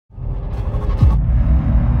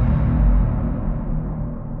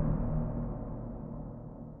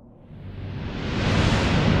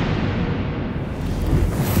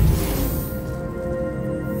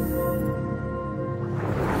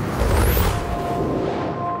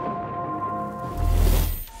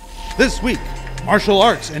This week, martial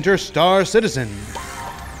arts enter Star Citizen.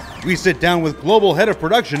 We sit down with Global Head of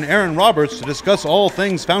Production Erin Roberts to discuss all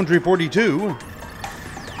things Foundry 42.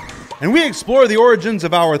 And we explore the origins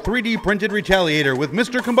of our 3D printed Retaliator with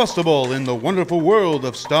Mr. Combustible in the wonderful world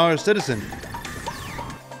of Star Citizen.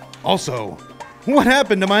 Also, what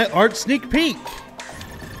happened to my art sneak peek?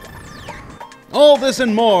 All this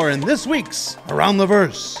and more in this week's Around the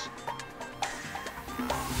Verse.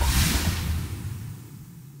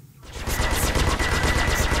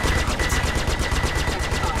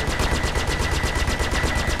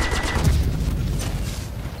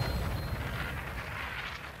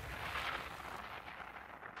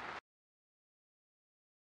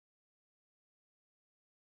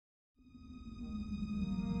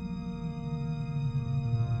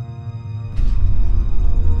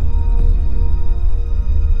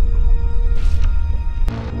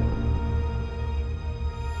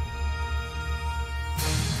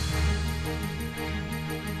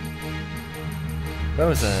 That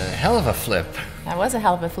was a hell of a flip. That was a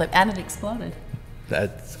hell of a flip, and it exploded.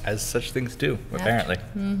 That's as such things do, apparently.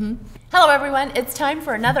 Mm-hmm. Hello, everyone. It's time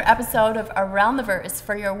for another episode of Around the Verse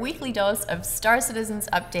for your weekly dose of Star Citizen's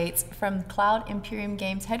updates from Cloud Imperium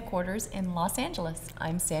Games headquarters in Los Angeles.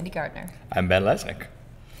 I'm Sandy Gardner. I'm Ben Lesnick.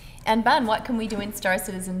 And Ben, what can we do in Star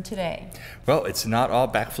Citizen today? Well, it's not all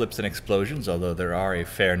backflips and explosions, although there are a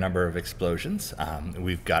fair number of explosions.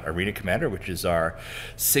 We've got Arena Commander, which is our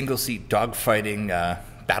single-seat dogfighting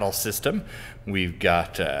battle system. We've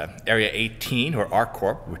got Area 18, or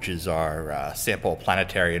ArcCorp, which is our sample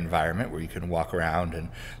planetary environment where you can walk around and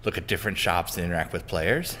look at different shops and interact with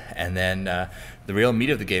players. And then the real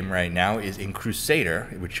meat of the game right now is in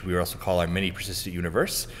Crusader, which we also call our mini persistent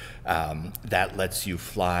universe. That lets you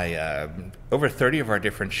fly over 30 of our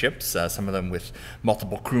different ships, some of them with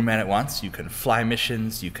multiple crewmen at once. You can fly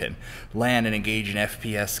missions, you can land and engage in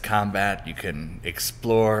FPS combat, you can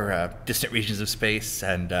explore distant regions of space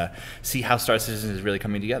and see how Star Citizen is really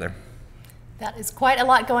coming together. That is quite a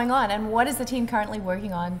lot going on. And what is the team currently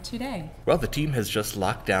working on today? Well, the team has just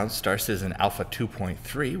locked down Star Citizen Alpha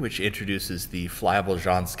 2.3, which introduces the flyable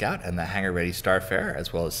Jean Scout and the hangar-ready Starfarer,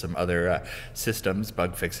 as well as some other systems,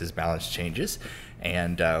 bug fixes, balance changes.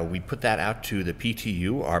 And we put that out to the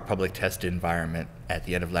PTU, our public test environment, at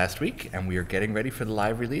the end of last week. And we are getting ready for the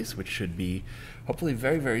live release, which should be hopefully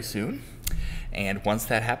very, very soon. And once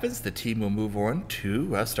that happens, the team will move on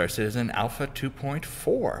to Star Citizen Alpha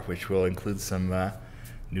 2.4, which will include some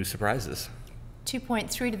new surprises.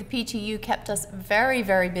 2.3 to the PTU kept us very,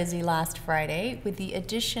 very busy last Friday with the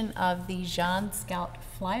addition of the Jean Scout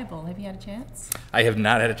flyable. Have you had a chance? I have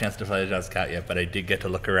not had a chance to fly the Jean Scout yet, but I did get to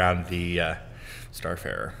look around the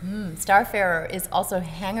Starfarer. Starfarer is also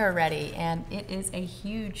hangar ready, and it is a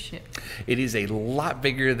huge ship. It is a lot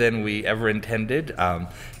bigger than we ever intended.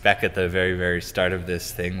 Back at the very, very start of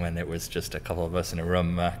this thing, when it was just a couple of us in a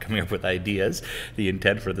room coming up with ideas, the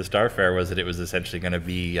intent for the Starfarer was that it was essentially going to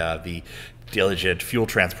be the diligent fuel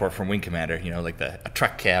transport from Wing Commander, you know, like a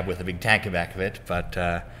truck cab with a big tank in the back of it. But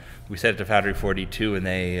we sent it to Foundry 42, and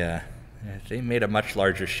they made a much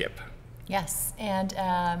larger ship. Yes, and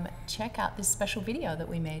check out this special video that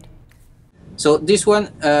we made. So this one,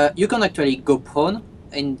 you can actually go prone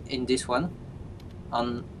in this one.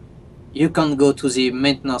 And you can go to the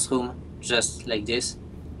maintenance room just like this.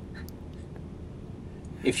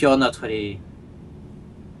 If you're not really...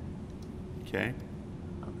 Okay.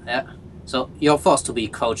 Yeah. So you're forced to be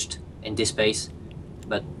crouched in this space.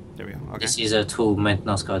 But There we go. Okay. this is a true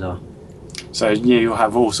maintenance corridor. So you'll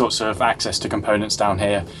have all sorts of access to components down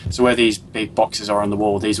here. So where these big boxes are on the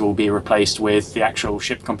wall, these will be replaced with the actual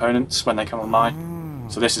ship components when they come online.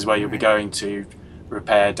 So this is where you'll be going to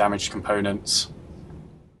repair damaged components.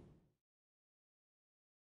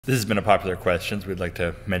 This has been a popular question. We'd like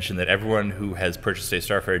to mention that everyone who has purchased a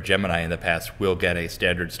Starfarer Gemini in the past will get a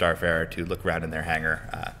standard Starfarer to look around in their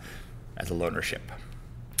hangar as a loaner ship.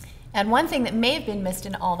 And one thing that may have been missed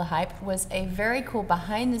in all the hype was a very cool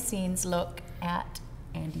behind-the-scenes look at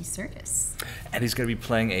Andy Serkis. And he's going to be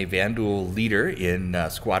playing a Vanduul leader in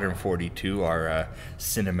Squadron 42, our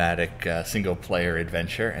cinematic single-player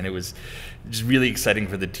adventure. And it was just really exciting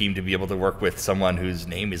for the team to be able to work with someone whose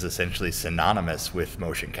name is essentially synonymous with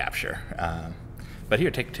motion capture. But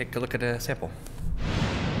here, take a look at a sample.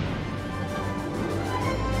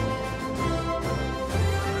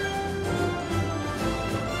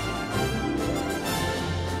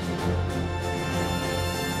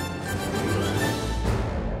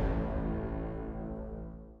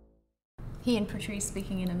 He and Patrice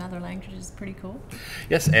speaking in another language is pretty cool.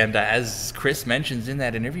 Yes, and as Chris mentions in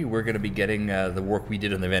that interview, we're going to be getting the work we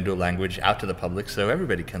did in the Vanduul language out to the public so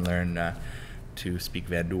everybody can learn to speak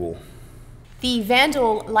Vanduul. The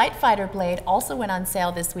Vandal Light Fighter blade also went on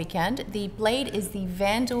sale this weekend. The blade is the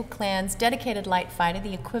Vandal clan's dedicated light fighter,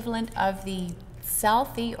 the equivalent of the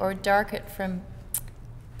Southie or Darket from...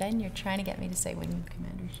 Ben, you're trying to get me to say Wing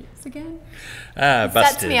Commander ships again? It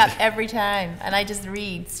sets me up every time, and I just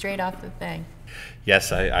read straight off the thing.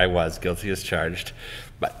 Yes, I was guilty as charged.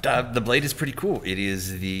 But the blade is pretty cool. It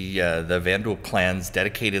is the Vandal clan's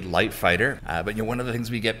dedicated light fighter. But one of the things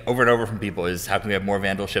we get over and over from people is how can we have more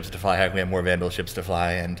Vandal ships to fly? How can we have more Vandal ships to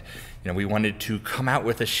fly? And we wanted to come out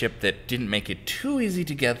with a ship that didn't make it too easy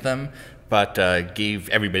to get them, but gave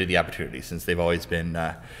everybody the opportunity since they've always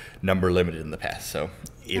been number limited in the past. So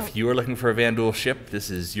if you are looking for a Vandal ship,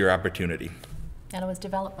 this is your opportunity. And it was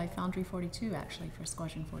developed by Foundry 42, actually, for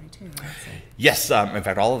Squadron 42, right? So. Yes, in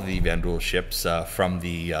fact, all of the Vandal ships, from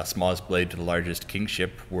the smallest blade to the largest king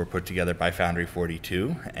ship, were put together by Foundry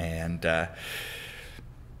 42, and they're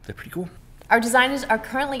pretty cool. Our designers are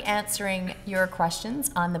currently answering your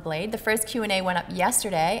questions on the blade. The first Q&A went up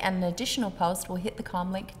yesterday, and an additional post will hit the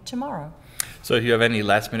comm link tomorrow. So if you have any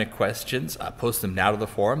last-minute questions, post them now to the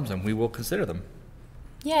forums, and we will consider them.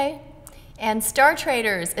 Yay. And Star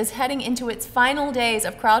Traders is heading into its final days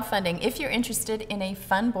of crowdfunding. If you're interested in a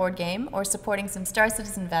fun board game or supporting some Star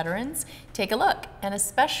Citizen veterans, take a look. And a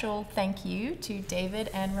special thank you to David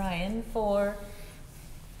and Ryan for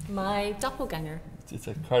my doppelganger. It's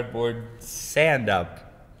a cardboard stand-up.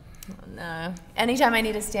 Oh, no. Anytime I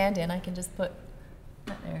need a stand-in, I can just put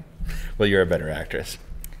that there. Well, you're a better actress.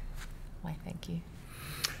 Why, thank you.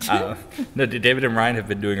 No, David and Ryan have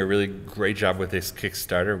been doing a really great job with this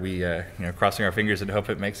Kickstarter. We, crossing our fingers and hope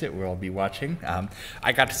it makes it. We'll all be watching.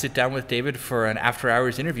 I got to sit down with David for an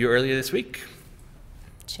after-hours interview earlier this week.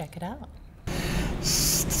 Check it out.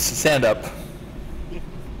 Stand up.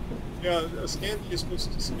 Yeah, a stand is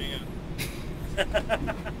supposed to stand.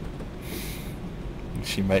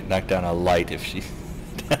 She might knock down a light if she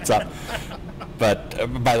stands up.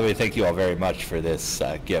 But by the way, thank you all very much for this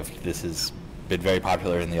gift. This has been very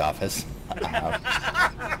popular in the office.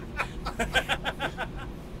 I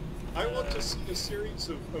want to see a series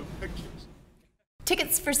of pictures.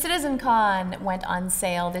 Tickets for CitizenCon went on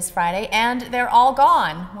sale this Friday, and they're all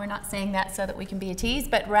gone. We're not saying that so that we can be a tease,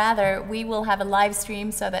 but rather we will have a live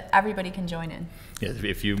stream so that everybody can join in. Yes,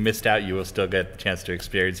 if you missed out, you will still get a chance to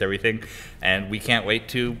experience everything, and we can't wait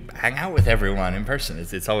to hang out with everyone in person.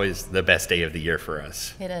 It's always the best day of the year for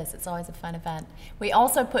us. It is. It's always a fun event. We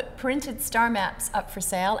also put printed star maps up for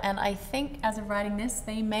sale, and I think as of writing this,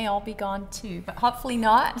 they may all be gone too, but hopefully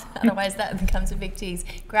not. Otherwise, that becomes a big tease.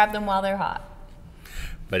 Grab them while they're hot.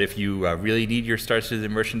 But if you really need your Star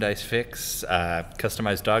Citizen merchandise fix,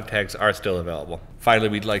 customized dog tags are still available. Finally,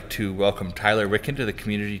 we'd like to welcome Tyler Ricken to the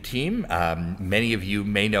community team. Many of you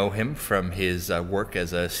may know him from his work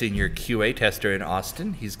as a senior QA tester in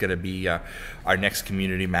Austin. He's going to be our next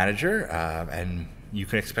community manager, and you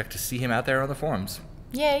can expect to see him out there on the forums.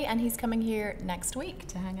 Yay, and he's coming here next week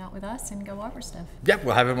to hang out with us and go over stuff. Yep,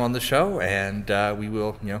 we'll have him on the show, and we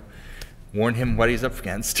will, warn him what he's up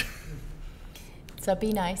against. So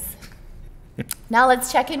be nice. Now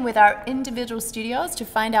let's check in with our individual studios to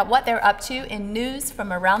find out what they're up to in news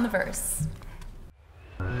from around the verse.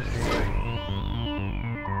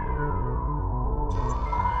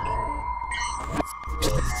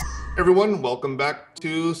 Everyone, welcome back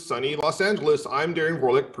to sunny Los Angeles. I'm Darren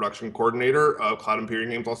Vorlick, production coordinator of Cloud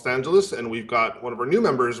Imperium Games Los Angeles, and we've got one of our new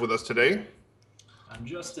members with us today. I'm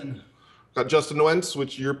Justin. Got Justin Wentz,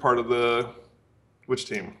 which you're part of which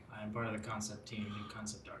team? I'm part of the concept team, new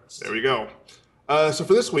concept artist. There we go. So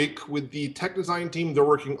for this week, with the tech design team, they're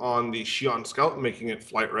working on the Xi'an Scout, making it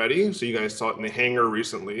flight ready. So you guys saw it in the hangar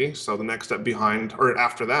recently. So the next step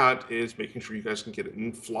after that is making sure you guys can get it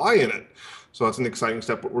and fly in it. So that's an exciting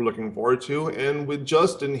step that we're looking forward to. And with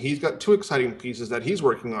Justin, he's got two exciting pieces that he's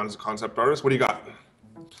working on as a concept artist. What do you got?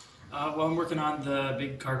 Well, I'm working on the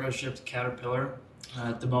big cargo ship Caterpillar.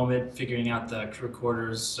 At the moment, figuring out the crew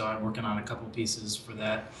quarters, so I'm working on a couple pieces for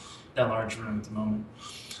that large room at the moment.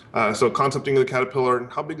 So concepting of the Caterpillar,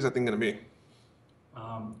 how big is that thing going to be?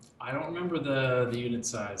 I don't remember the unit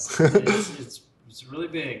size. It's really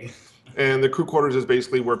big. And the crew quarters is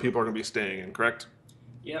basically where people are going to be staying in, correct?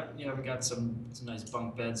 Yeah, we got some nice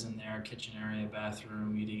bunk beds in there, kitchen area,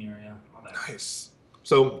 bathroom, eating area, all that. Nice.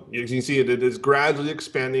 So you can see it is gradually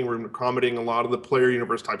expanding. We're accommodating a lot of the player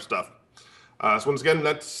universe type stuff. So once again,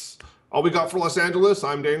 that's all we got for Los Angeles.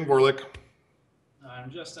 I'm Darren Vorlick.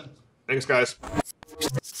 I'm Justin. Thanks, guys.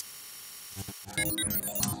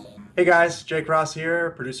 Hey guys, Jake Ross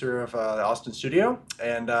here, producer of the Austin studio,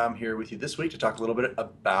 and I'm here with you this week to talk a little bit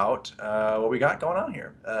about what we got going on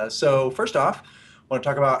here. So first off, want to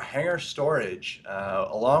talk about hangar storage,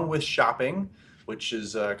 along with shopping, which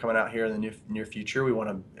is coming out here in the near future. We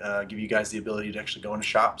want to give you guys the ability to actually go into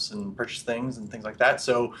shops and purchase things and things like that.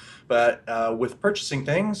 So, but with purchasing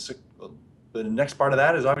things, the next part of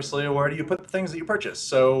that is obviously where do you put the things that you purchase.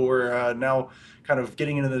 So we're now kind of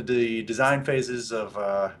getting into the design phases of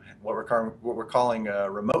what we're calling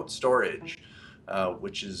remote storage,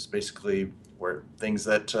 which is basically where things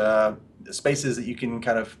that the spaces that you can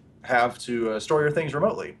kind of have to store your things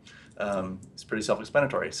remotely. It's pretty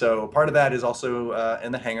self-explanatory. So part of that is also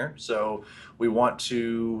in the hangar. So we want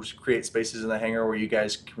to create spaces in the hangar where you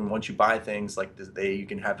guys can, once you buy things like this, you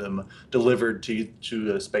can have them delivered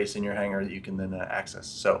to a space in your hangar that you can then access.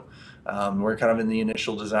 So we're kind of in the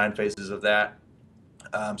initial design phases of that,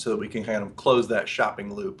 so that we can kind of close that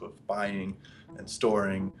shopping loop of buying and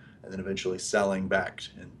storing, and then eventually selling back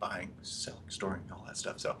and buying, selling, storing, all that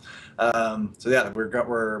stuff. So, so yeah, we got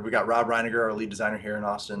Rob Reiniger, our lead designer here in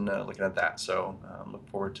Austin, looking at that. So look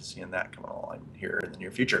forward to seeing that coming along here in the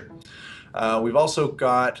near future. We've also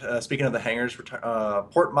got, speaking of the hangars,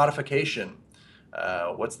 port modification.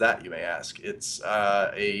 What's that, you may ask? It's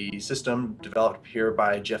a system developed here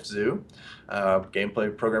by Jeff Zhu,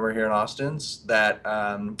 gameplay programmer here in Austin, that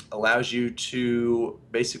allows you to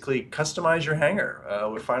basically customize your hangar.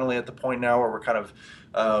 We're finally at the point now where we're kind of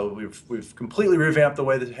we've completely revamped the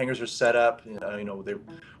way the hangars are set up. You know, they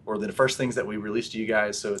were the first things that we released to you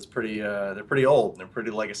guys, so it's pretty they're pretty old and they're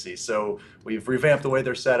pretty legacy. So we've revamped the way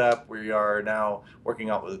they're set up. We are now working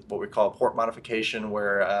out with what we call port modification,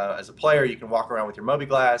 where as a player you can walk around with your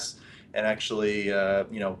Mobiglass and actually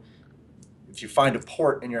you know, if you find a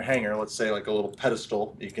port in your hangar, let's say like a little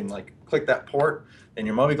pedestal, you can like click that port in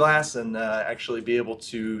your Mobiglass and actually be able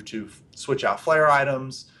to switch out flare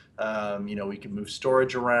items. You know, we can move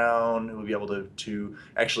storage around. We'll be able to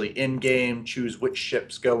actually in-game choose which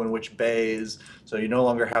ships go in which bays. So you no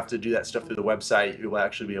longer have to do that stuff through the website. You will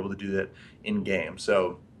actually be able to do that in-game.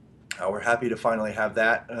 So we're happy to finally have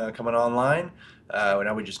that coming online.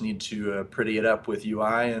 Now we just need to pretty it up with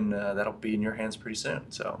UI, and that'll be in your hands pretty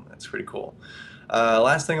soon. So that's pretty cool.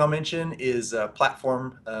 Last thing I'll mention is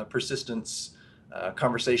platform persistence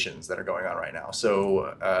conversations that are going on right now.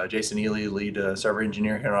 So Jason Ely, lead server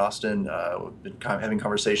engineer here in Austin, we've been having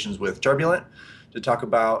conversations with Turbulent to talk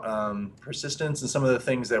about persistence and some of the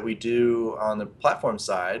things that we do on the platform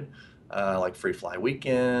side, like free fly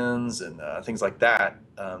weekends and things like that,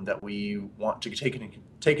 that we want to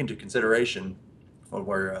take into consideration when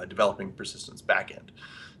we're developing persistence backend.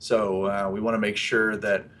 So we want to make sure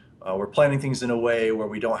that we're planning things in a way where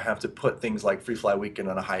we don't have to put things like Free Fly Weekend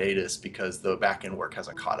on a hiatus because the back-end work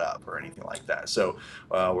hasn't caught up or anything like that. So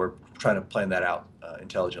we're trying to plan that out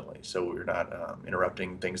intelligently, so we're not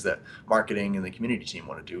interrupting things that marketing and the community team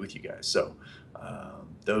want to do with you guys. So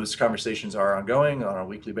those conversations are ongoing on a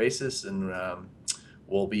weekly basis, and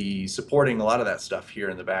we'll be supporting a lot of that stuff here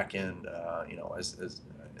in the back end, you know, as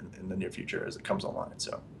in the near future as it comes online.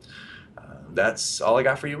 So that's all I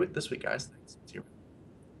got for you this week, guys. Thanks. See you.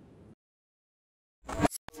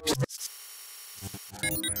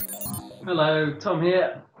 Hello, Tom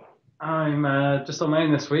here. I'm just on my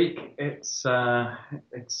own this week. It's kind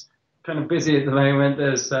of busy at the moment.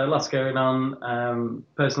 There's lots going on.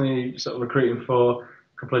 Personally, sort of recruiting for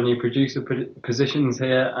a couple of new producer positions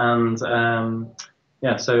here, and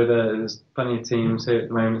yeah, so there's plenty of teams here at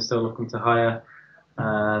the moment still looking to hire.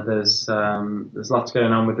 There's lots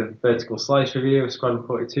going on with the vertical slice review of Squadron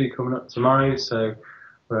 42 coming up tomorrow. So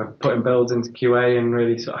we're putting builds into QA and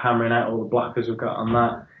really sort of hammering out all the blockers we've got on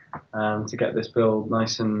that to get this build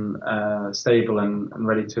nice and stable and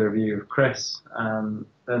ready to review with Chris.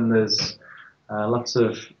 Then there's lots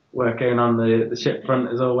of work going on the ship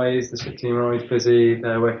front as always. The ship team are always busy.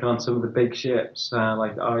 They're working on some of the big ships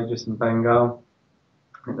like the Aegis and Bengal.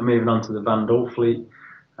 I think they're moving on to the Vandal fleet.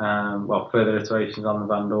 Well, further iterations on the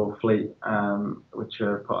Vandal fleet, which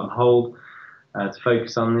are put on hold to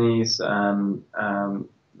focus on these.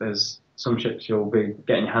 There's some ships you'll be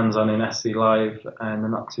getting your hands on in SC Live in the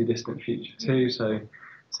not too distant future too. So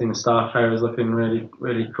seeing the Starfarer is looking really,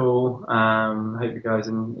 really cool. Hope you guys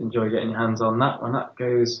enjoy getting your hands on that when that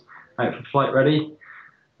goes out for flight ready.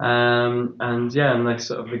 And yeah, and like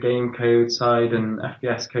sort of the game code side and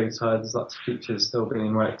FPS code side, there's lots of features still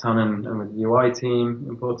being worked on and with the UI team,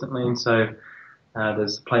 importantly. And so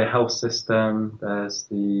there's the player health system, there's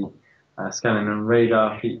the scanning and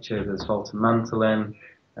radar feature, there's vault and mantling.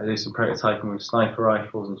 I do some prototyping with sniper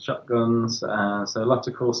rifles and shotguns, so lots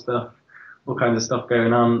of cool stuff, all kinds of stuff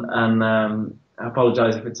going on. And I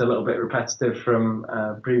apologise if it's a little bit repetitive from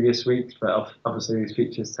previous weeks, but obviously these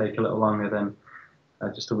features take a little longer than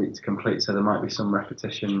just a week to complete, so there might be some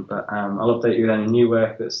repetition, but I'll update you with any new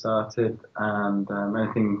work that's started and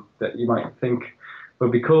anything that you might think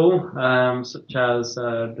would be cool, such as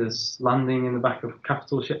there's landing in the back of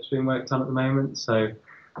capital ships being worked on at the moment. So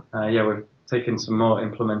yeah, we've taken some more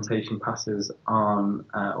implementation passes on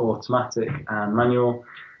automatic and manual.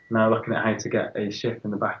 Now looking at how to get a ship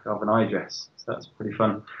in the back of an iDress, so that's pretty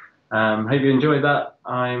fun. Hope you enjoyed that.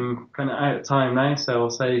 I'm kind of out of time now, so I'll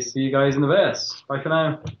say see you guys in the verse. Bye for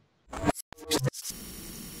now.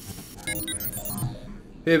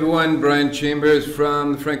 Hey everyone, Brian Chambers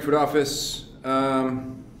from the Frankfurt office.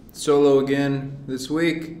 Solo again this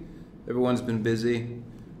week. Everyone's been busy.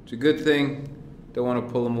 It's a good thing. Don't want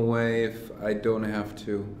to pull them away if I don't have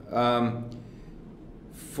to.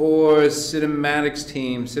 For cinematics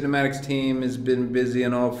team has been busy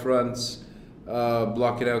on all fronts.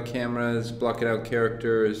 Blocking out cameras, blocking out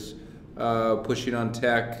characters, pushing on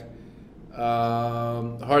tech.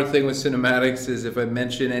 Hard thing with cinematics is if I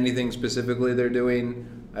mention anything specifically they're doing,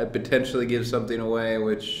 I potentially give something away,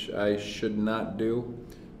 which I should not do,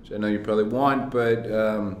 which I know you probably want, but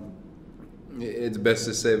it's best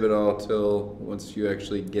to save it all till once you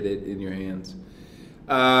actually get it in your hands.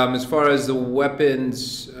 As far as the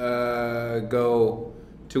weapons go,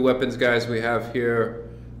 2 weapons guys we have here.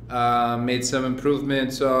 Made some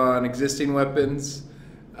improvements on existing weapons.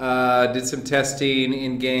 Did some testing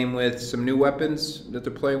in game with some new weapons that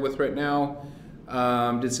they're playing with right now.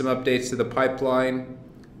 Did some updates to the pipeline,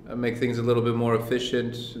 make things a little bit more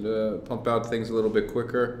efficient, pump out things a little bit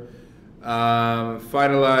quicker.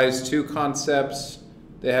 Finalized 2 concepts.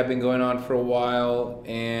 They have been going on for a while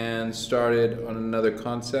and started on another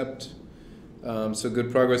concept. So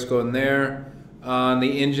good progress going there. On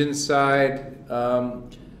the engine side,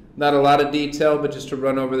 not a lot of detail, but just to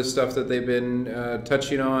run over the stuff that they've been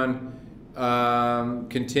touching on.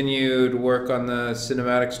 Continued work on the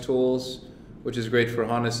cinematics tools, which is great for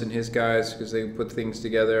Hannes and his guys because they put things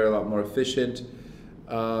together a lot more efficient.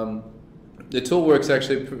 The tool work's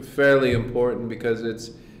actually fairly important because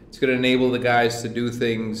it's going to enable the guys to do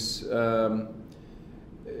things,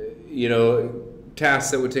 you know,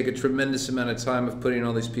 tasks that would take a tremendous amount of time of putting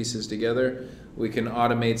all these pieces together. We can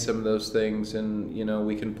automate some of those things, and you know,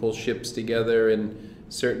 we can pull ships together in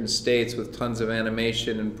certain states with tons of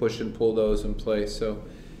animation and push and pull those in place. So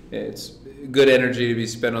it's good energy to be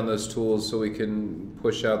spent on those tools so we can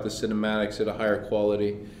push out the cinematics at a higher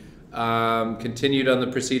quality. Continued on the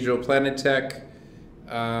procedural planet tech.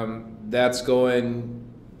 That's going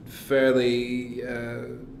fairly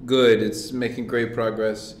good. It's making great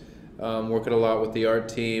progress. Working a lot with the art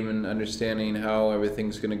team and understanding how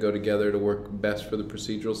everything's going to go together to work best for the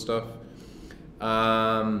procedural stuff.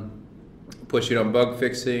 Pushing on bug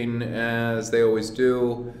fixing as they always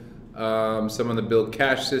do. Some on the build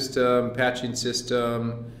cache system, patching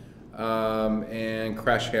system, and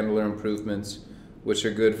crash handler improvements, which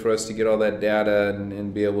are good for us to get all that data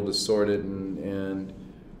and be able to sort it and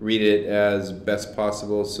read it as best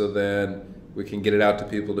possible, so then we can get it out to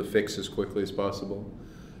people to fix as quickly as possible.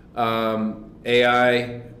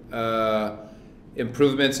 AI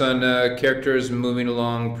improvements on characters moving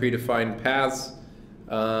along predefined paths.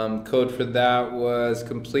 Code for that was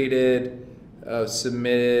completed,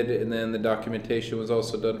 submitted, and then the documentation was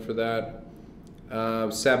also done for that.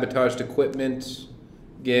 Sabotaged equipment,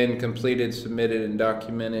 again, completed, submitted, and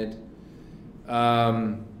documented.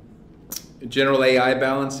 General AI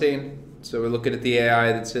balancing, so we're looking at the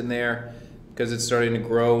AI that's in there. Because it's starting to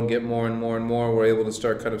grow and get more and more and more, we're able to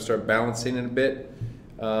start balancing it a bit.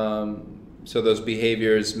 So those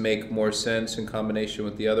behaviors make more sense in combination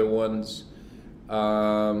with the other ones.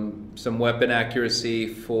 Some weapon accuracy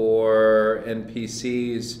for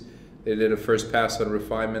NPCs. They did a first pass on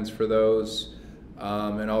refinements for those.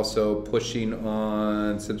 And also pushing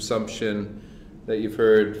on subsumption that you've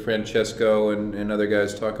heard Francesco and other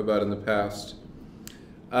guys talk about in the past.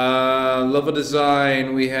 Level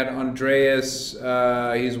design, we had Andreas,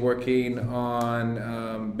 he's working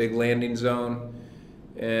on Big Landing Zone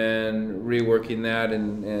and reworking that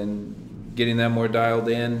and getting that more dialed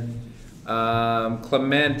in.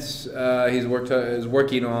 Clement, is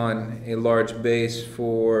working on a large base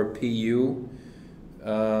for PU,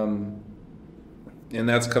 and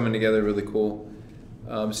that's coming together really cool.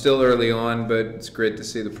 Still early on, but it's great to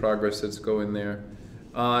see the progress that's going there.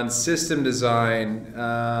 On system design,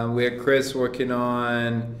 we had Chris working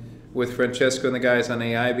on, with Francesco and the guys, on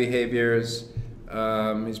AI behaviors.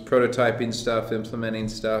 He's prototyping stuff, implementing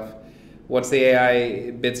stuff. Once the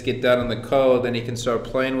AI bits get done on the code, then he can start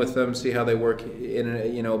playing with them, see how they work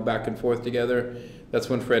in, back and forth together. That's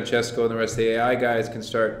when Francesco and the rest of the AI guys can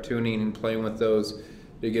start tuning and playing with those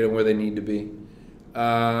to get them where they need to be.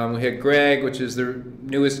 We had Greg, which is the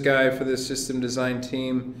newest guy for the system design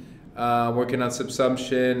team, working on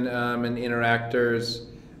subsumption and interactors,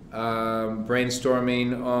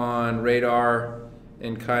 brainstorming on radar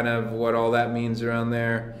and kind of what all that means around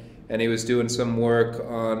there. And he was doing some work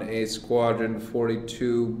on a Squadron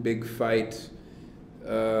 42 big fight,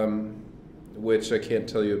 which I can't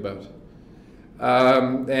tell you about.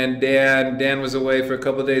 And Dan was away for a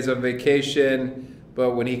couple of days on vacation,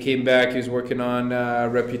 but when he came back, he was working on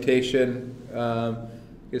Reputation. I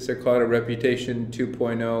guess they're calling it Reputation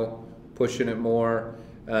 2.0, pushing it more.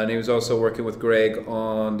 And he was also working with Greg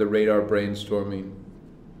on the radar brainstorming.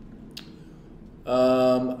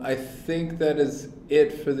 I think that is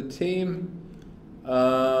it for the team.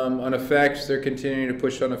 On effects, they're continuing to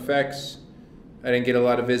push on effects. I didn't get a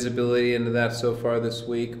lot of visibility into that so far this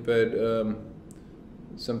week, but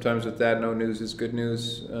sometimes with that, no news is good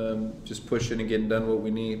news. Just pushing and getting done what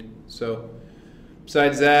we need. So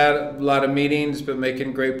besides that, a lot of meetings, but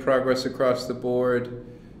making great progress across the board.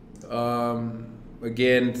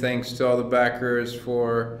 Again, thanks to all the backers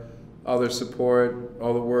for all their support,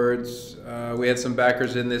 all the words. We had some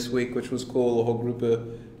backers in this week, which was cool. A whole group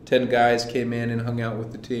of 10 guys came in and hung out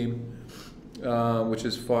with the team, which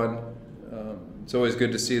is fun. It's always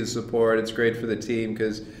good to see the support. It's great for the team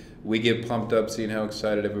because we get pumped up seeing how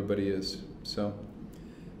excited everybody is. So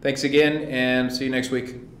thanks again, and see you next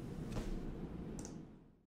week.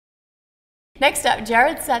 Next up,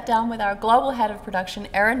 Jared sat down with our global head of production,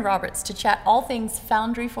 Erin Roberts, to chat all things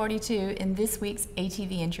Foundry 42 in this week's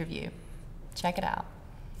ATV interview. Check it out.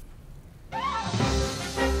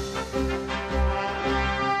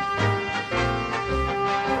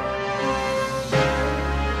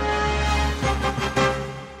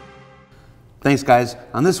 Thanks, guys.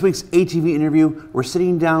 On this week's ATV interview, we're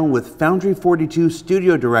sitting down with Foundry 42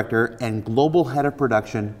 Studio Director and Global Head of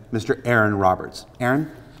Production, Mr. Erin Roberts.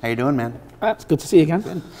 Erin, how you doing, man? It's good to see you again.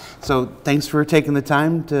 Good. So thanks for taking the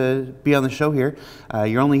time to be on the show here.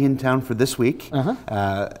 You're only in town for this week.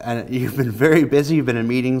 And you've been very busy. You've been in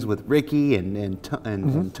meetings with Ricky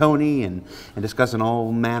and Tony and discussing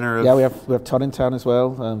all manner of... Yeah, we have Todd in town as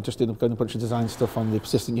well. Just doing a bunch of design stuff on the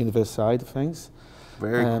persistent universe side of things.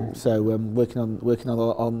 Very cool. So working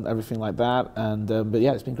on everything like that, and but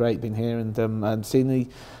yeah, it's been great being here and seeing the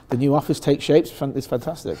new office take shape. It's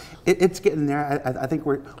fantastic. It's getting there. I think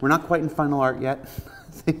we're not quite in final art yet.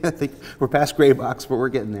 I think we're past gray box, but we're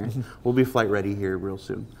getting there. We'll be flight ready here real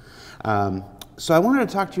soon. So I wanted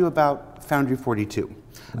to talk to you about Foundry 42.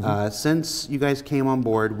 Since you guys came on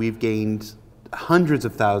board, we've gained hundreds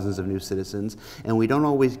of thousands of new citizens, and we don't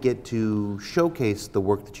always get to showcase the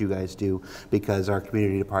work that you guys do because our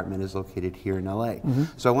community department is located here in LA.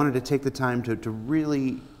 So I wanted to take the time to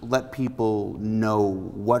really let people know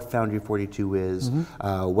what Foundry 42 is,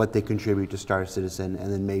 what they contribute to Star Citizen,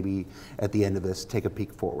 and then maybe at the end of this take a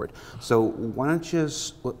peek forward. So why don't you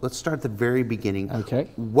let's start at the very beginning. Okay.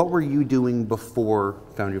 What were you doing before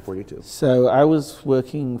Foundry 42? So I was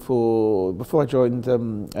working before I joined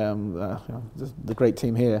the great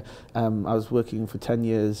team here, I was working for 10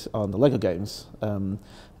 years on the Lego games.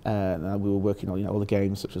 And we were working on all the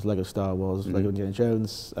games such as Lego Star Wars, Lego Indiana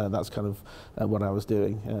Jones. That's kind of what I was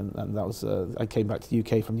doing, and that was I came back to the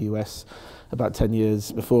UK from the US about 10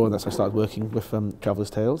 years before, and that's when I started working with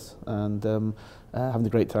Traveller's Tales and having a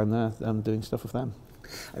great time there, doing stuff with them.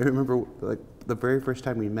 I remember like the very first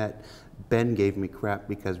time we met, Ben gave me crap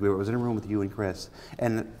because I was in a room with you and Chris,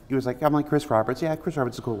 and he was like, I'm like Chris Roberts. Yeah, Chris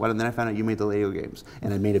Roberts is a cool one. And then I found out you made the Lego games,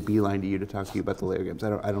 and I made a beeline to you to talk to you about the Lego games.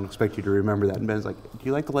 I don't expect you to remember that. And Ben's like, do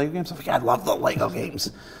you like the Lego games? I'm like, yeah, I love the Lego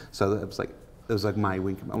games. So it was like my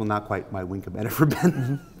wing commander. Well, not quite my wing commander for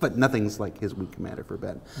Ben, but nothing's like his wing commander for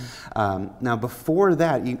Ben. Now, before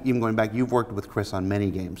that, even going back, you've worked with Chris on many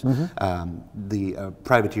games, the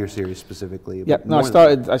Privateer series specifically. Yeah, no,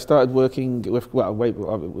 I started working with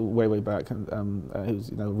way back. And he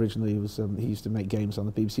was, originally he used to make games on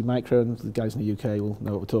the BBC Micro, and the guys in the UK will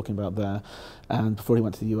know what we're talking about there. And before he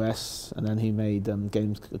went to the US, and then he made a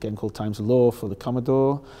game called Times of Law for the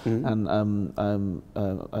Commodore, and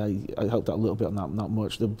I helped out a little bit on that, not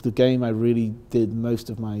much. The game I really did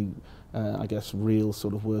most of my, I guess, real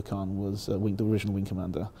sort of work on was the original Wing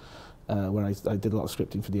Commander, where I did a lot of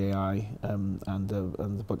scripting for the AI and a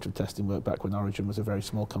bunch of testing work back when Origin was a very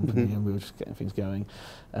small company and we were just getting things going.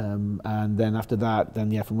 And then after that,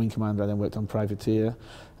 from Wing Commander, I then worked on Privateer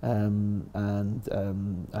and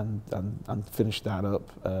finished that up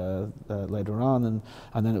later on.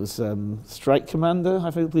 And then it was Strike Commander,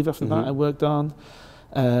 I believe after that I worked on.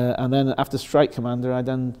 And then after Strike Commander, I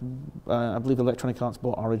believe Electronic Arts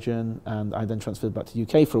bought Origin, and I then transferred back to the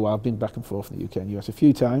UK for a while. I've been back and forth in the UK and US a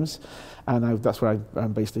few times, and that's where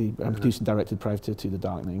I'm basically produced and directed prior to The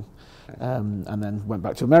Darkening. And then went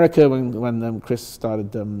back to America when Chris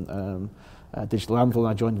started Digital Anvil,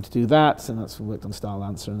 and I joined him to do that, and that's worked on Star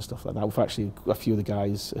Lancer and stuff like that, with actually a few of the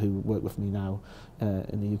guys who work with me now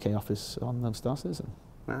in the UK office on Star Citizen.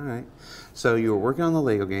 All right. So you were working on the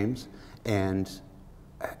Lego games, and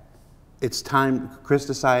it's time, Chris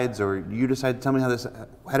decides, or you decide, tell me how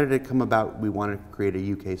did it come about we wanted to create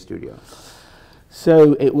a UK studio?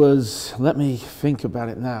 So it was, let me think about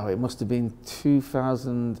it now, it must have been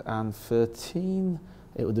 2013,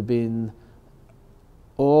 it would have been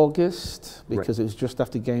August, because it was just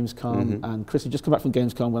after Gamescom, and Chris had just come back from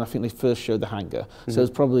Gamescom when I think they first showed the hangar. So it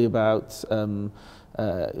was probably about, it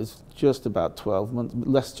was just about 12 months,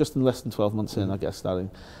 less than 12 months in, I guess,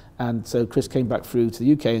 starting. And so Chris came back through to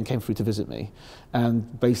the UK and came through to visit me.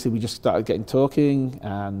 And basically we just started talking,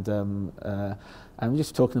 and we were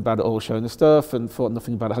just talking about it all, showing the stuff, and thought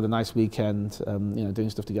nothing about it, had a nice weekend,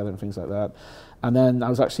 doing stuff together and things like that. And then I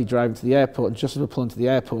was actually driving to the airport, and just as we were pulling to the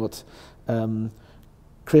airport,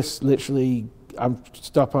 Chris literally, I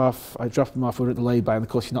drop him off, we're at the lay-by, and of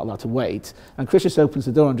course you're not allowed to wait. And Chris just opens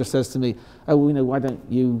the door and just says to me, oh, well, why don't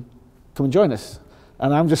you come and join us?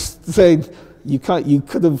 And I'm just saying, you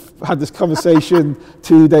could have had this conversation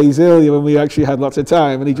 2 days earlier when we actually had lots of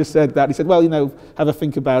time. And he just said that. He said, well, have a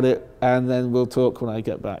think about it, and then we'll talk when I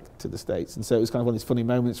get back to the States. And so it was kind of one of these funny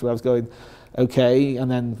moments where I was going, okay, and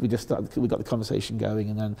then we got the conversation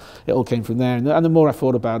going, and then it all came from there. And the more I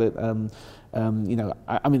thought about it,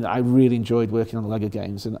 I really enjoyed working on the Lego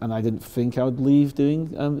games, and I didn't think I would leave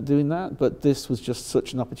doing that, but this was just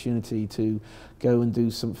such an opportunity to go and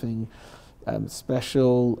do something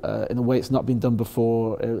special in a way it's not been done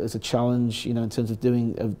before. It's a challenge, in terms of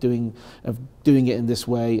doing it in this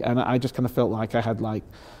way, and I just kind of felt like I had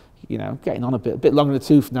getting on a bit long in the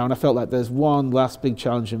tooth now, and I felt like there's one last big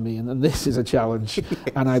challenge in me, and this is a challenge.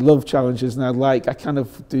 And I love challenges, and I kind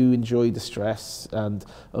of do enjoy the stress and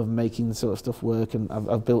of making the sort of stuff work, and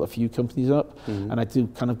I've built a few companies up, and I do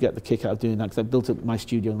kind of get the kick out of doing that, because I built up my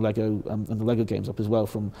studio and Lego and the Lego games up as well,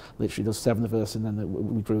 from literally those 7 of us, and then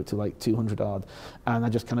we grew it to 200 odd, and I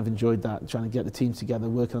just kind of enjoyed that, trying to get the teams together,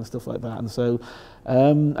 working on stuff like that. And so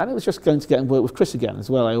and it was just going to get and work with Chris again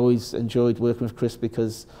as well. I always enjoyed working with Chris,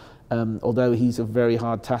 because although he's a very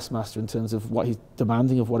hard taskmaster in terms of what he's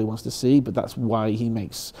demanding of what he wants to see, but that's why he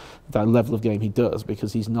makes that level of game he does,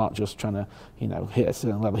 because he's not just trying to, hit a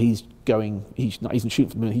certain level. He's not shooting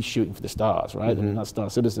for the moon, he's shooting for the stars, right? I mean, that's Star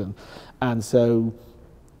Citizen. And so,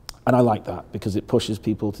 and I like that, because it pushes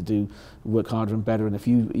people to work harder and better. And if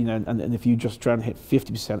and if you just try and hit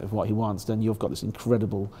 50% of what he wants, then you've got this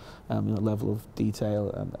incredible level of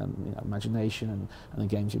detail and imagination and the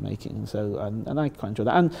games you're making. And so, and I quite enjoy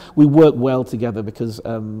that. And we work well together, because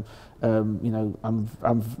I'm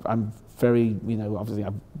very, obviously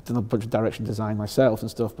I've done a bunch of direction design myself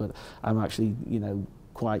and stuff, but I'm actually,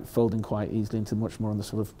 folding quite easily into much more on the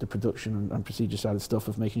sort of the production and procedure side of stuff,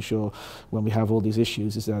 of making sure when we have all these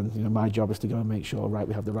issues is then, my job is to go and make sure, right,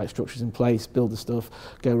 we have the right structures in place, build the stuff,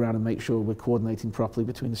 go around and make sure we're coordinating properly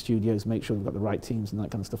between the studios, make sure we've got the right teams and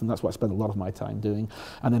that kind of stuff. And that's what I spend a lot of my time doing.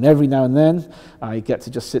 And then every now and then I get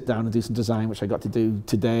to just sit down and do some design, which I got to do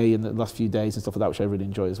today and the last few days and stuff like that, which I really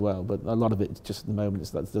enjoy as well. But a lot of it just at the moment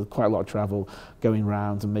is that there's quite a lot of travel going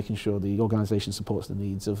around and making sure the organisation supports the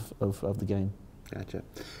needs of the game. Gotcha.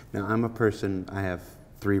 Now, I'm a person, I have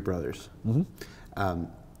 3 brothers.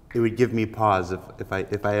 It would give me pause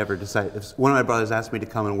if I ever decide, if one of my brothers asked me to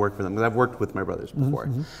come and work for them, because I've worked with my brothers before.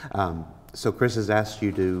 So Chris has asked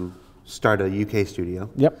you to start a UK studio.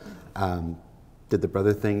 Yep. Did the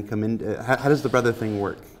brother thing come in? How does the brother thing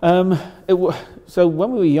work? So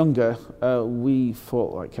when we were younger, we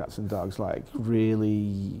fought like cats and dogs. Like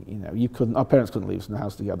really, our parents couldn't leave us in the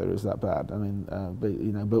house together. It was that bad. I mean, but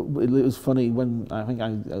it was funny when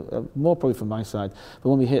more probably from my side. But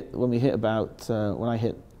when I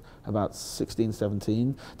hit about 16,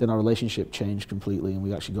 17, then our relationship changed completely, and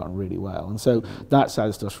we actually got on really well. And so that side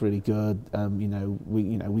of stuff's really good.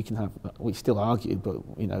 We still argue, but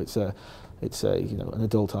it's an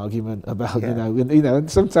adult argument about and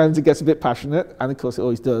sometimes it gets a bit passionate, and of course it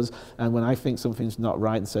always does. And when I think something's not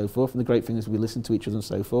right and so forth, and the great thing is we listen to each other and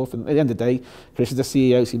so forth. And at the end of the day, Chris is the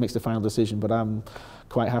CEO, so he makes the final decision. But I'm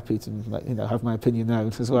quite happy to have my opinion known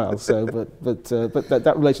as well. So, but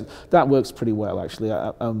that relation that works pretty well actually.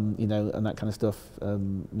 And that kind of stuff.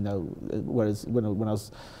 Whereas when I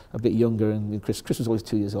was a bit younger, and Chris was always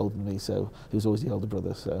 2 years older than me, so he was always the older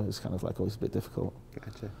brother. So it was kind of like always a bit difficult.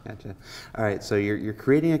 Gotcha. All right, so you're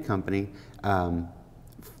creating a company,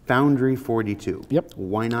 Foundry 42. Yep.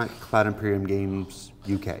 Why not Cloud Imperium Games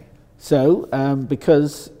UK? So,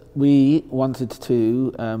 because we wanted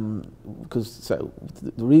to, the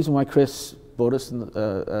reason why Chris bought us,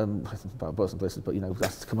 bought us in places, but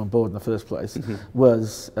asked to come on board in the first place,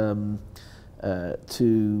 was to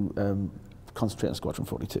concentrate on Squadron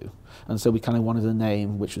 42. And so we kind of wanted a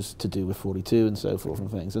name which was to do with 42 and so forth and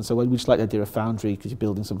things. And so we just liked the idea of Foundry, because you're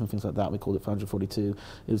building something, things like that. We called it Foundry 42.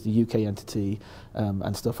 It was the UK entity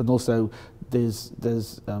and stuff. And also there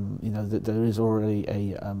is already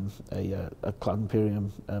a Cloud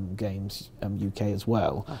Imperium Games UK as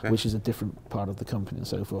well, which is a different part of the company and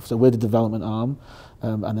so forth. So we're the development arm,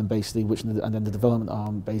 and then basically, and then the development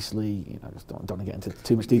arm basically, I just don't want to get into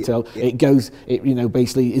too much detail. Yeah. It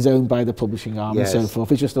basically is owned by the publishing arm and so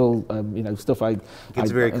forth. It's just all stuff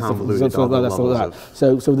It's very convoluted.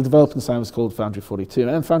 So the development side was called Foundry 42, and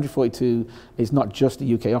then Foundry 42 is not just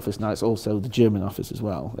the UK office now; it's also the German office as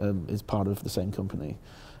well. Is part of the same company.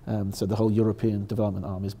 So the whole European development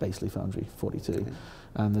arm is basically Foundry 42,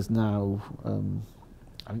 and there's now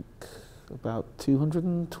I think about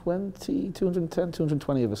 210,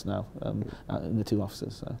 220 of us now in the two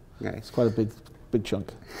offices. So it's quite a big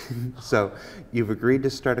chunk. So you've agreed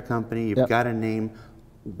to start a company. You've got a name.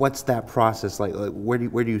 What's that process like? Where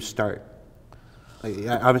do you start?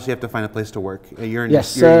 Obviously, you have to find a place to work. You're in your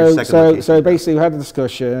second location. So basically, we had a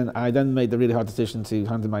discussion. I then made the really hard decision to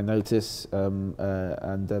hand in my notice and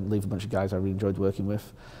leave a bunch of guys I really enjoyed working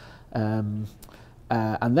with. And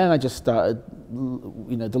then I just started,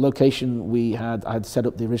 the location I had set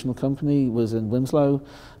up the original company was in Wilmslow.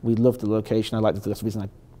 We loved the location. I liked it. That's the reason I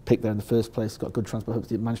picked there in the first place. Got good transport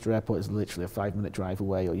hubs. Manchester Airport is literally a 5-minute drive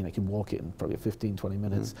away, or you can walk it in probably 15-20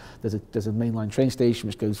 minutes. There's a mainline train station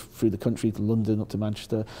which goes through the country to London up to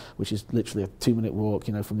Manchester, which is literally a 2-minute walk,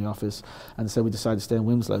 from the office. And so we decided to stay in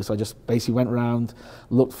Wilmslow. So I just basically went around,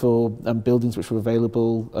 looked for buildings which were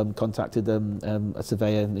available, contacted a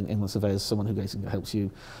surveyor, England surveyors, someone who basically helps you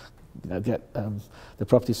get the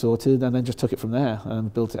property sorted, and then just took it from there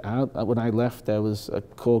and built it out. When I left, there was a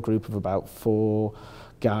core group of about 4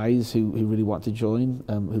 guys who really wanted to join,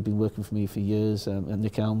 who've been working for me for years.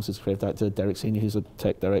 Nick Elms, who's creative director, Derek Senior, who's a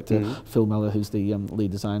tech director, Phil Meller, who's the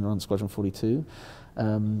lead designer on Squadron 42.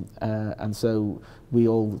 And so we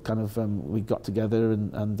all kind of we got together,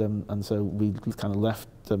 and so we kind of left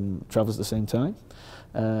Travelers at the same time.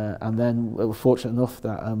 And then we were fortunate enough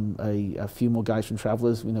that a few more guys from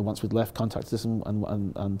Travelers, once we'd left, contacted us and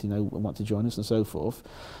wanted to join us and so forth.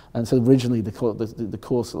 And so originally the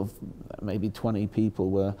core sort of maybe 20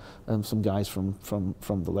 people were some guys from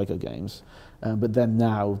the Lego games, but then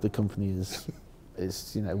now the company is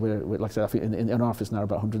we're like I said, I think in our office now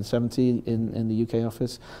about 170 in the UK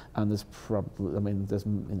office, and there's probably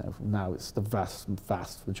now it's the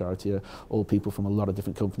vast majority are all people from a lot of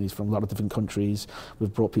different companies from a lot of different countries.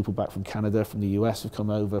 We've brought people back from Canada, from the US, who've come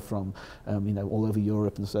over from all over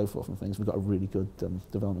Europe and so forth and things. We've got a really good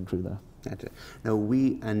development crew there. Gotcha. Now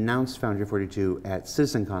we announced Foundry 42 at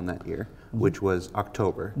CitizenCon that year, which was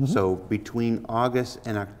October. So between August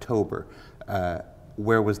and October,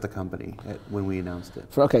 where was the company when we announced it?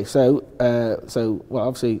 So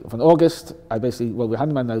obviously from August, we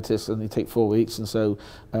handed my notice, and it take 4 weeks, and so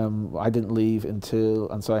I didn't leave and so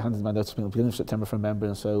I handed my notice at the beginning of September for a member,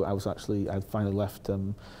 and so I finally left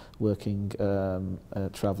working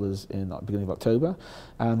Travelers in the beginning of October,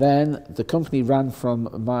 and then the company ran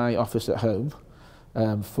from my office at home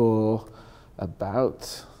for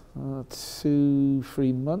about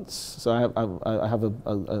 2-3 months. So I have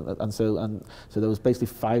and so there was basically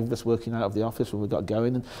 5 of us working out of the office when we got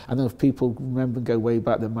going. And then if people go way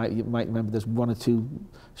back, you might remember there's 1 or 2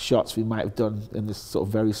 shots we might have done in this sort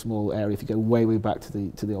of very small area. If you go way back to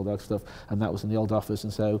the old office stuff, and that was in the old office.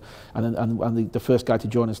 And so the first guy to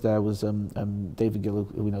join us there was David Gill,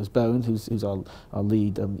 who we know as Bone, who's our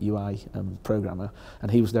lead UI programmer,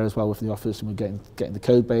 and he was there as well with the office, and we're getting the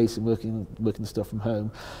code base and working the stuff from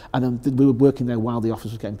home. And we were working there while the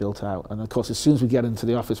office was getting built out. And of course, as soon as we get into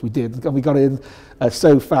the office, we did. And we got in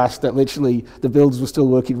so fast that literally the builders were still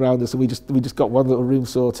working around us. And we just got one little room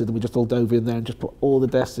sorted, and we just all dove in there and just put all the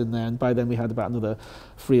desks in there. And by then we had about another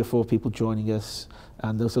 3 or 4 people joining us.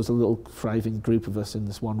 And there was a little thriving group of us in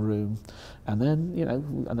this one room. And then,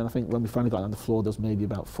 I think when we finally got on the floor, there was maybe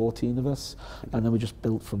about 14 of us. And then we just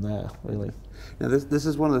built from there, really. Now, this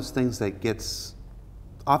is one of those things that gets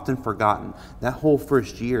often forgotten. That whole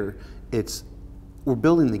first year, it's we're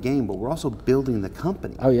building the game, but we're also building the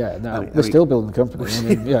company. Oh yeah, no, we're still building the company. I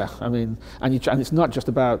mean, yeah, I mean, and it's not just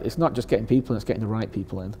getting people in, it's getting the right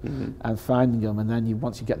people in, and finding them, and then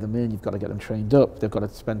once you get them in, you've got to get them trained up. They've got to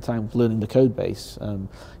spend time learning the code base, and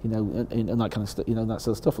that kind of stuff, that sort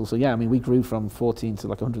of stuff. So yeah, I mean, we grew from 14 to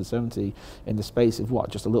like 170 in the space of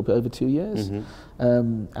just a little bit over 2 years,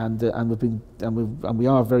 and we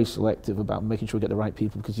are very selective about making sure we get the right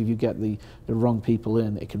people, because if you get the wrong people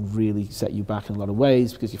in, it can really set you back in a lot of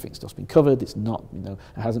ways, because you think stuff's been covered, it's not, it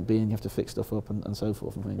hasn't been, you have to fix stuff up and so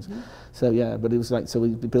forth and things. So yeah, but it was like, so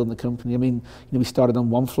we've been building the company. I mean, we started on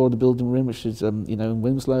one floor of the building room, which is in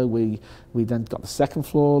Winslow. We then got the second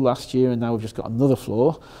floor last year, and now we've just got another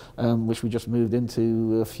floor, which we just moved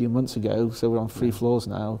into a few months ago. So we're on 3 floors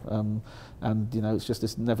now, and it's just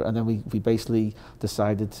this never. And then we basically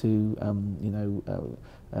decided to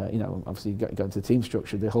obviously got into the team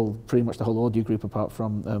structure. Pretty much the whole audio group, apart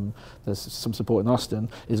from there's some support in Austin,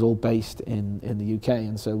 is all based in the UK.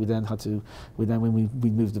 And so we then when we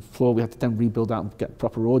moved the floor, we had to then rebuild out and get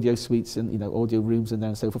proper audio suites and audio rooms in there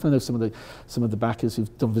and so forth. I know some of the backers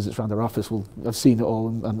who've done visits around our office will have seen it all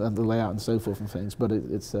and the layout and so forth and things. But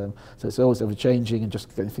so it's always ever changing and just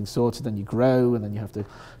getting things sorted. Then you grow, and then you have to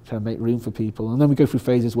try and make room for people. And then we go through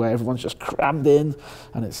phases where everyone's just crammed in,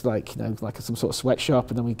 and it's like like some sort of sweatshop.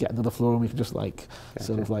 And then we get another floor, and we can just sort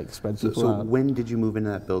of spread people out. So when did you move into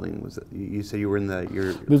that building? Was it, you said you were in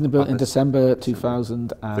your moved in the building in December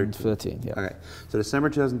 2013. Yeah. Okay. So December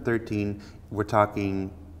 2013. We're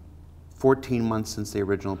talking 14 months since the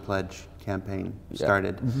original pledge campaign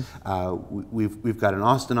started. We've got an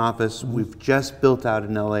Austin office. We've just built out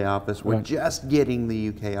an LA office. We're just getting the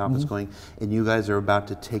UK office going, and you guys are about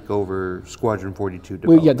to take over Squadron 42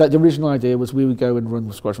 development. Well, the original idea was we would go and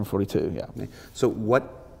run Squadron 42. Yeah. Okay. So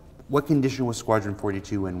what condition was Squadron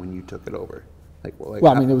 42 in when you took it over?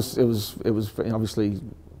 Well, I mean, it was obviously.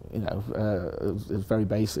 It was very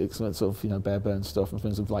basic, sort of bare bones stuff in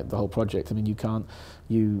terms of the whole project. I mean, you can't,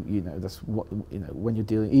 that's what when you're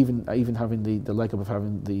dealing, even having the leg up of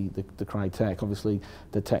having the Crytek, obviously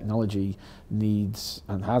the technology needs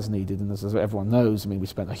and has needed, and as everyone knows, I mean, we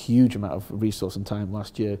spent a huge amount of resource and time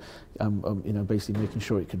last year, basically making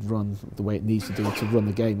sure it could run the way it needs to do to run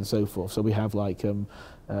the game and so forth. So we have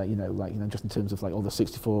just in terms of all the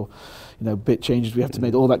 64, bit changes we have to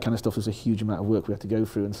make, all that kind of stuff is a huge amount of work we have to go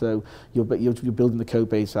through. And so you're building the code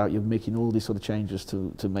base out, you're making all these sort of changes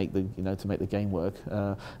to make the game work.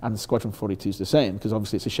 And Squadron 42 is the same, because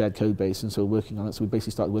obviously it's a shared code base, and so we're working on it. So we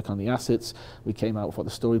basically started working on the assets. We came out with what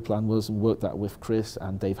the story plan was and worked that with Chris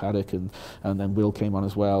and Dave Haddock, and then Will came on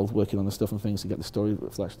as well, working on the stuff and things to get the story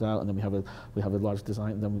fleshed out. And then we have a large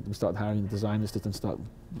design. And then we started hiring designers to then start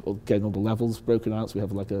getting all the levels broken out. So we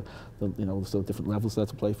have all the sort of different levels there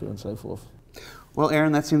to play through and so forth. Well,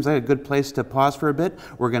 Erin, that seems like a good place to pause for a bit.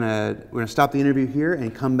 We're gonna stop the interview here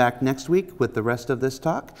and come back next week with the rest of this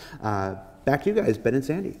talk. Back to you guys, Ben and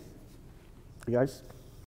Sandy. You guys.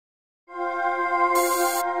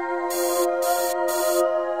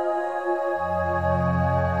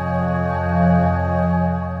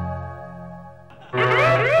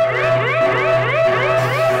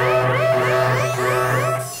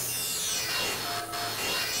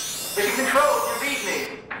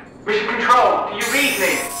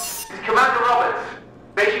 Commander Roberts,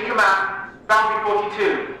 Station Command, Boundary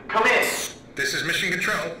 42, come in. This is Mission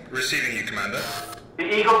Control, receiving you, Commander.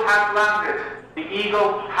 The Eagle has landed. The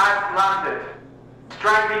Eagle has landed.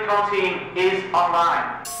 Strike Recon Team is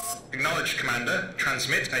online. Acknowledged, Commander.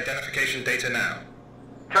 Transmit identification data now.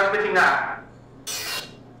 Transmitting now.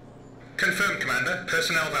 Confirmed, Commander.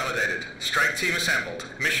 Personnel validated. Strike team assembled.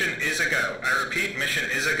 Mission is a go. I repeat, mission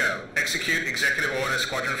is a go. Execute Executive Order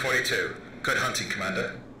Squadron 42. Good hunting,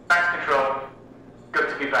 Commander. Thanks, Control. Good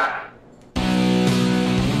to be back.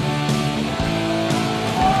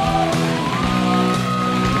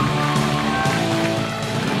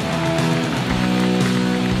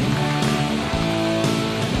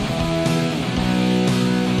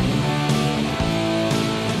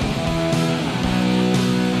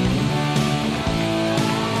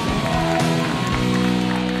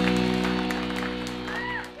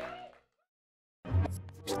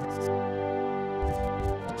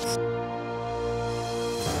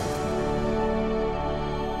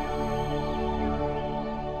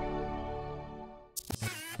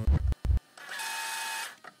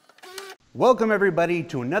 Welcome everybody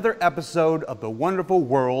to another episode of the wonderful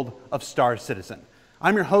world of Star Citizen.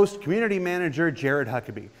 I'm your host, Community Manager Jared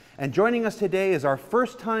Huckabee, and joining us today is our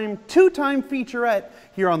first-time, two-time featurette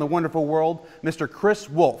here on the wonderful world, Mr. Chris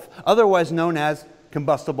Wolf, otherwise known as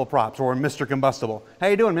Combustible Props, or Mr. Combustible. How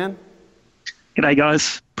you doing, man? G'day,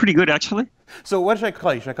 guys. Pretty good, actually. So what should I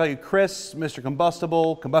call you? Should I call you Chris, Mr.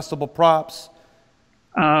 Combustible, Combustible Props?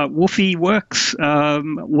 Wolfie works,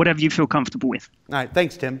 whatever you feel comfortable with. All right,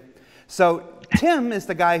 thanks, Tim. So Tim is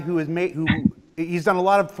the guy who has made, he's done a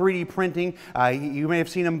lot of 3D printing. You may have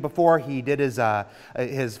seen him before. He did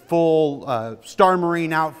his full Star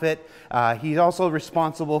Marine outfit. He's also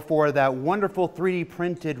responsible for that wonderful 3D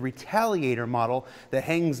printed Retaliator model that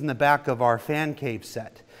hangs in the back of our fan cave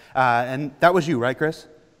set. And that was you, right, Chris?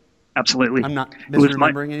 Absolutely. I'm not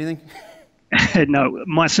misremembering anything? No,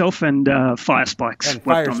 myself and Fire Spikes. And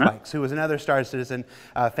Fire Spikes, who was another Star Citizen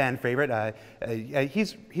fan favorite.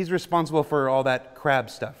 He's responsible for all that crab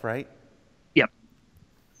stuff, right? Yep.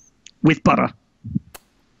 With butter.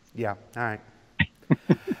 Yeah, all right.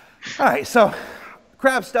 All right, so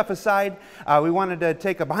crab stuff aside, we wanted to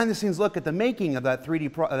take a behind-the-scenes look at the making of that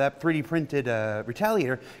 3D printed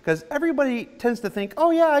Retaliator, because everybody tends to think, oh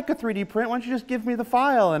yeah, I could 3D print. Why don't you just give me the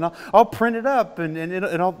file and I'll print it up, and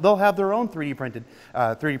they'll have their own 3D printed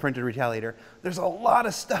Retaliator. There's a lot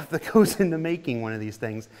of stuff that goes into making one of these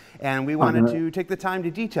things, and we wanted to take the time to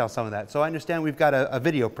detail some of that. So I understand we've got a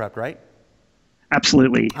video prepped, right?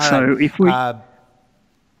 Absolutely. All so right. if we, I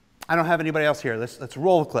don't have anybody else here. Let's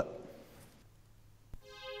roll the clip.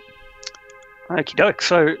 Okie doke.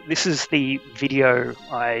 So this is the video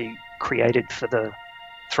I created for the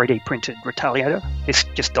 3D printed Retaliator. This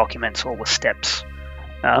just documents all the steps.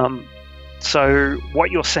 So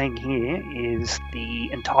what you're seeing here is the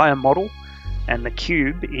entire model, and the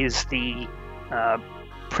cube is the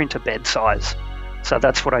printer bed size. So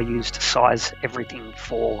that's what I use to size everything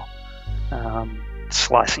for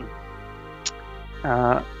slicing.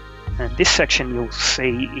 And this section you'll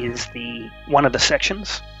see is one of the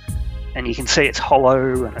sections. And you can see it's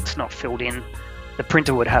hollow and it's not filled in. The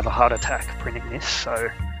printer would have a heart attack printing this. So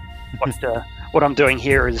what I'm doing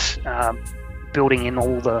here is building in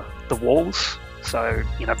all the walls. So,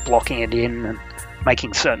 blocking it in and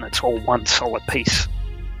making certain it's all one solid piece.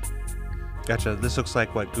 Gotcha. This looks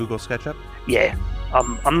like what, Google SketchUp? Yeah.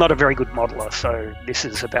 I'm not a very good modeler, so this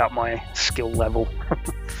is about my skill level.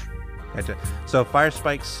 Gotcha. So Fire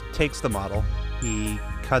Spikes takes the model. He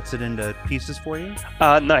cuts it into pieces for you?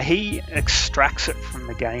 No, he extracts it from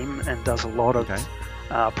the game and does a lot of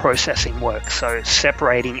processing work. So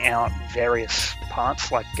separating out various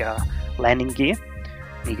parts like landing gear.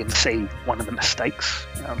 You can see one of the mistakes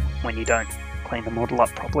when you don't clean the model up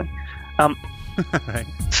properly. Right.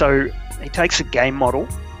 So he takes a game model,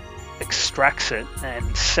 extracts it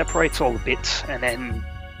and separates all the bits, and then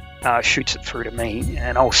shoots it through to me,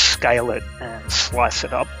 and I'll scale it and slice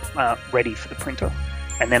it up ready for the printer.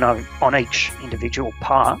 And then on each individual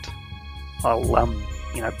part, I'll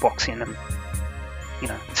box in and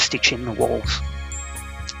stitch in the walls.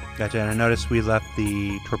 Gotcha. And I noticed we left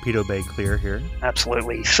the torpedo bay clear here.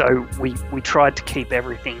 Absolutely. So we tried to keep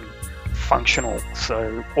everything functional.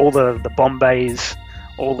 So all the bomb bays,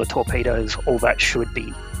 all the torpedoes, all that should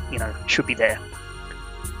be there.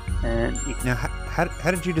 And now,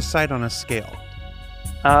 how did you decide on a scale?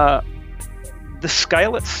 The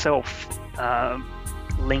scale itself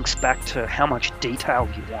links back to how much detail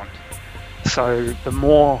you want. So the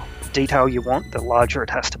more detail you want, the larger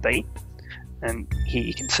it has to be. And here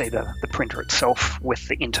you can see the printer itself with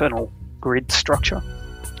the internal grid structure.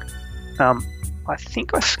 I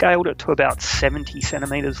think I scaled it to about 70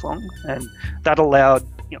 centimeters long, and that allowed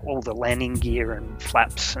all the landing gear and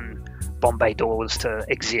flaps and bomb bay doors to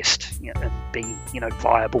exist and be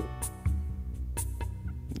viable.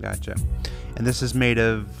 Gotcha. And this is made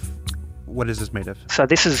of, what is this made of? So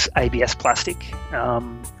this is ABS plastic.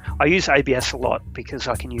 I use ABS a lot because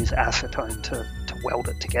I can use acetone to weld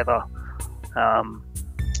it together.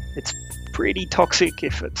 It's pretty toxic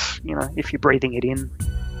if it's if you're breathing it in,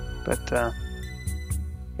 but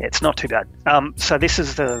yeah, it's not too bad. So this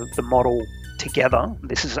is the model together.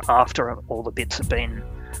 This is after all the bits have been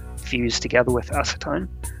fused together with acetone.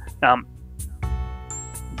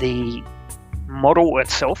 The model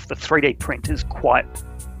itself, the 3D print, is quite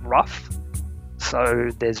rough. So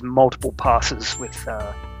there's multiple passes with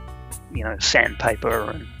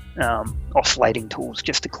sandpaper and oscillating tools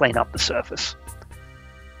just to clean up the surface.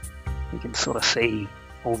 You can sort of see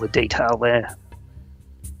all the detail there.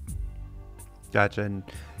 Gotcha. And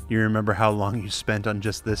you remember how long you spent on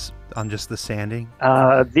just the sanding?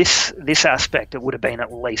 This aspect, it would have been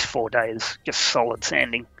at least 4 days, just solid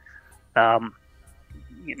sanding.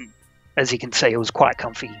 As you can see, it was quite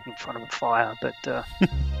comfy in front of the fire, but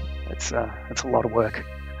it's a lot of work.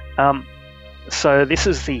 So this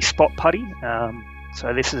is the spot putty.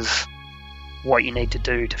 So this is what you need to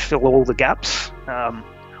do to fill all the gaps.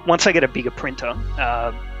 Once I get a bigger printer,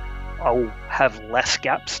 I'll have less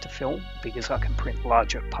gaps to fill because I can print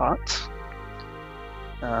larger parts.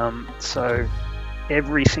 So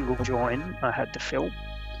every single join I had to fill,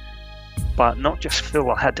 but not just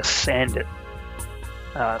fill, I had to sand it.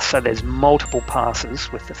 So there's multiple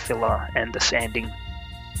passes with the filler and the sanding.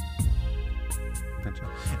 Gotcha.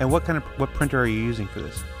 And what printer are you using for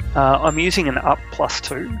this? I'm using an Up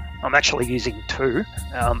 +2. I'm actually using 2.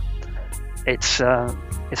 It's a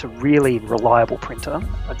really reliable printer.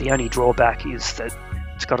 The only drawback is that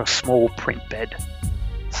it's got a small print bed,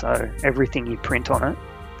 so everything you print on it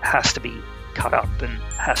has to be cut up and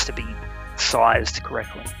has to be sized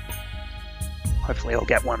correctly. Hopefully I'll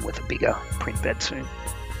get one with a bigger print bed soon.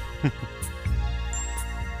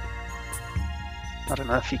 I don't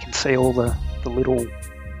know if you can see all the little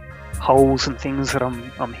holes and things that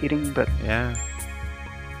I'm hitting, but yeah.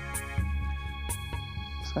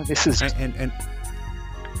 So this is and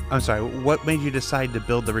I'm sorry. What made you decide to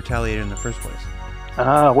build the Retaliator in the first place?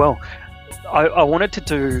 Well, I wanted to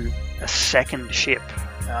do a second ship,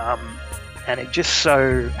 and it just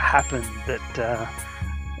so happened that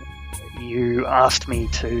you asked me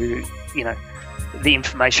to, the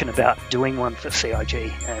information about doing one for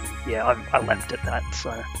CIG, and yeah, I leapt at that.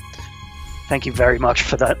 So thank you very much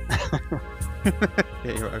for that.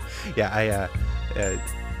 Yeah, you're welcome. Yeah,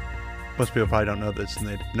 most people probably don't know this,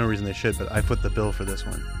 and no reason they should, but I put the bill for this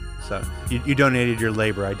one. So you donated your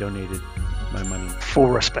labor, I donated my money. Full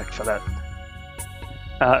respect for that.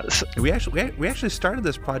 So we actually started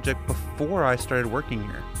this project before I started working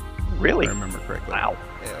here. Really? If I remember correctly. Wow.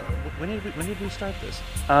 When did we start this?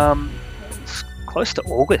 It's close to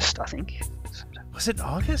August, I think. Was it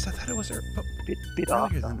August? I thought it was bit earlier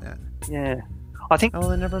after. than that. Yeah, I think. Oh, well,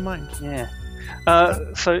 then never mind. Yeah.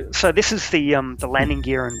 So this is the landing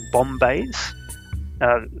gear and bomb bays,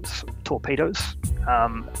 torpedoes,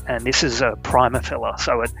 and this is a primer filler.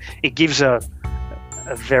 So it gives a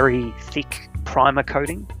very thick primer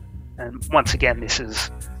coating, and once again, this is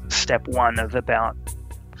step 1 of about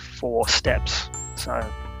 4 steps. So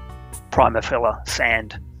primer filler,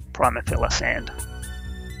 sand, primer filler, sand.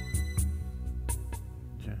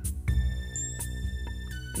 Yeah.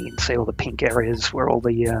 You can see all the pink areas where all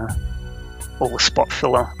the spot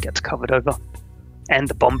filler gets covered over, and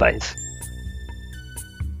the bomb bays.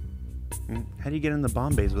 How do you get in the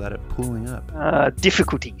bomb bays without it pooling up?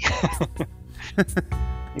 Difficulty.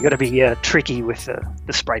 You got to be tricky with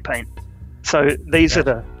the spray paint. So these are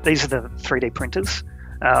the 3D printers.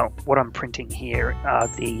 What I'm printing here are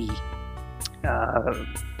the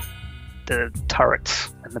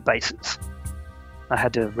turrets and the bases. I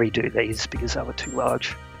had to redo these because they were too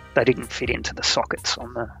large. They didn't fit into the sockets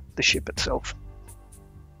on the ship itself.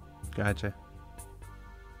 Gotcha.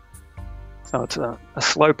 So it's a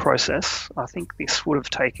slow process. I think this would have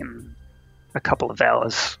taken a couple of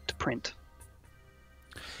hours to print.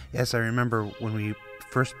 Yes, I remember when we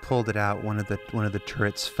first pulled it out, one of the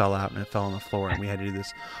turrets fell out and it fell on the floor, and we had to do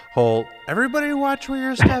this whole "everybody watch where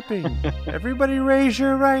you're stepping, everybody raise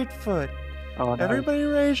your right foot, everybody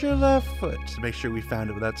raise your left foot" to make sure we found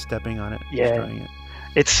it without stepping on it, destroying it.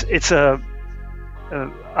 It's a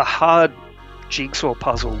hard jigsaw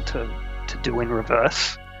puzzle to do in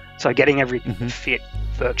reverse. So getting everything to fit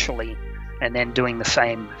virtually, and then doing the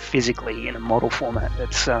same physically in a model format.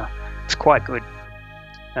 It's quite good.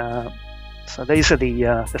 So these are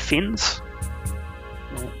the fins.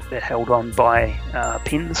 They're held on by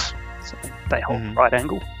pins, so they hold right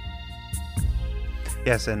angle.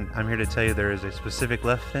 Yes, and I'm here to tell you there is a specific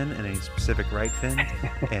left fin and a specific right fin,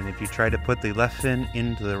 and if you try to put the left fin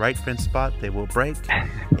into the right fin spot, they will break,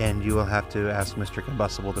 and you will have to ask Mr.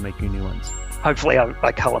 Combustible to make you new ones. Hopefully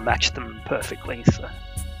I color matched them perfectly. So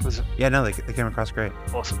yeah, no, they came across great.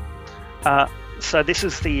 Awesome. So this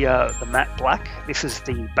is the matte black. This is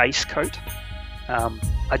the base coat.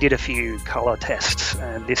 I did a few color tests,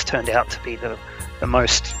 and this turned out to be the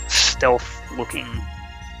most stealth-looking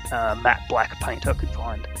matte black paint I could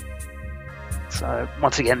find. So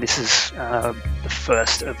once again, this is the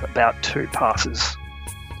first of about 2 passes,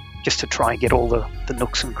 just to try and get all the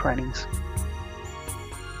nooks and crannies.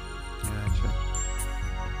 Gotcha.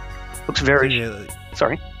 Looks very...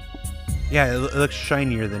 Sorry? Yeah, it looks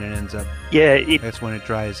shinier than it ends up. Yeah, that's when it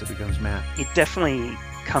dries, it becomes matte. It definitely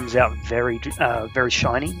comes out very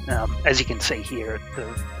shiny. As you can see here,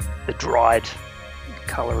 the dried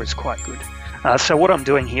color is quite good. So what I'm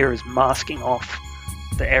doing here is masking off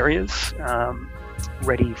the areas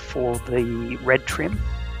ready for the red trim.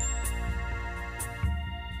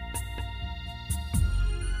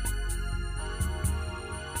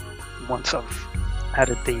 Once I've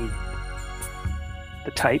added the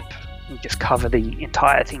tape, you just cover the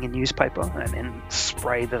entire thing in newspaper and then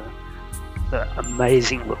spray the the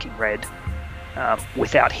amazing looking red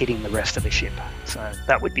without hitting the rest of the ship. So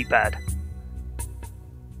that would be bad.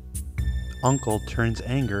 Uncle turns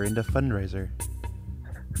anger into fundraiser.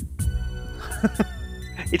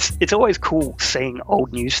 It's always cool seeing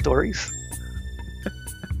old news stories.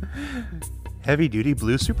 Heavy duty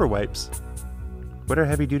blue super wipes. What are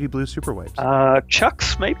heavy duty blue super wipes?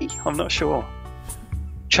 Chuck's, maybe? I'm not sure.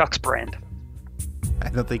 Chuck's brand. I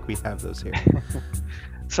don't think we have those here.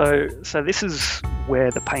 So this is where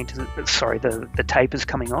the paint is, sorry, the tape is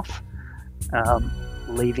coming off,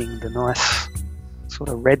 leaving the nice sort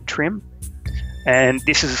of red trim. And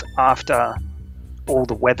this is after all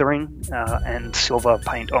the weathering and silver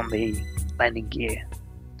paint on the landing gear.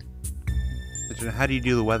 How do you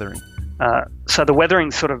do the weathering? So the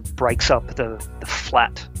weathering sort of breaks up the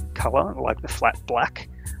flat color, like the flat black,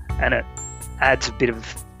 and it adds a bit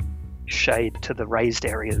of shade to the raised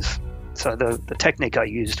areas. So the technique I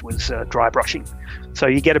used was dry brushing. So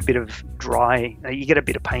you get a bit of you get a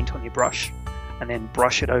bit of paint on your brush, and then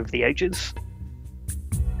brush it over the edges,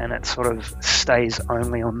 and it sort of stays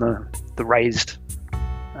only on the raised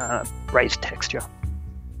texture.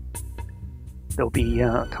 There'll be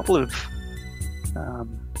a couple of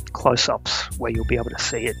close-ups where you'll be able to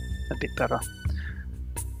see it a bit better.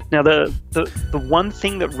 Now the one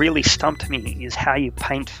thing that really stumped me is how you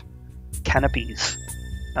paint canopies.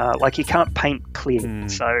 Like you can't paint clear,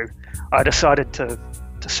 so I decided to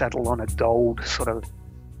settle on a gold sort of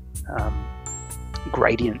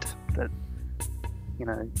gradient that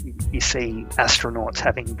you see astronauts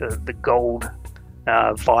having the gold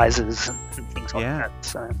visors and things like that.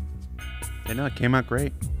 So it came out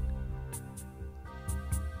great.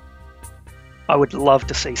 I would love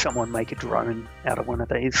to see someone make a drone out of one of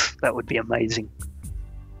these. That would be amazing.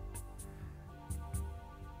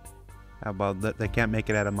 How about that? They can't make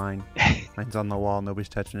it out of mine. Mine's on the wall. Nobody's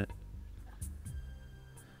touching it.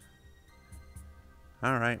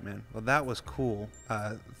 All right, man. Well, that was cool.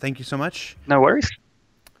 Thank you so much. No worries.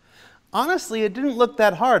 Honestly, it didn't look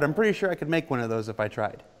that hard. I'm pretty sure I could make one of those if I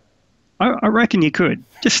tried. I reckon you could.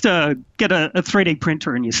 Just get a 3D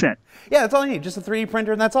printer and you're set. Yeah, that's all you need. Just a 3D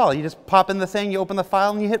printer and that's all. You just pop in the thing, you open the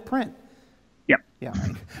file, and you hit print. Yep. Yeah.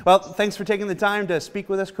 Well, thanks for taking the time to speak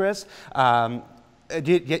with us, Chris.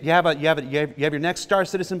 Do you have your next Star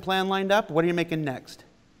Citizen plan lined up? What are you making next?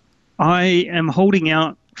 I am holding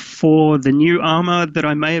out for the new armor that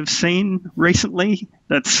I may have seen recently.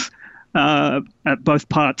 That's at both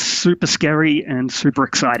parts super scary and super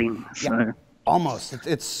exciting. So. Yeah. Almost.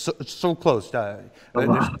 It's so close.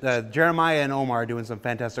 Jeremiah and Omar are doing some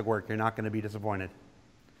fantastic work. You're not going to be disappointed.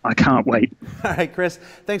 I can't wait. All right, Chris,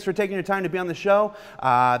 thanks for taking your time to be on the show.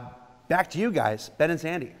 Back to you guys, Ben and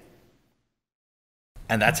Sandy.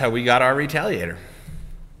 And that's how we got our Retaliator.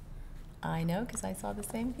 I know, because I saw the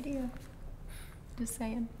same video. Just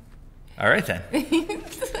saying. All right, then.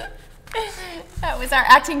 That was our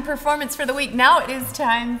acting performance for the week. Now it is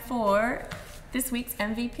time for this week's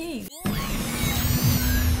MVP.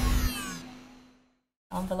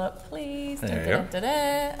 Envelope, please. There you go.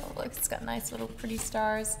 Oh, look, it's got nice little pretty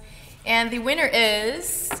stars. And the winner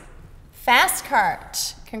is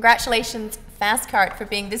Fastcart. Congratulations, Fastcart, for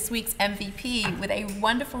being this week's MVP with a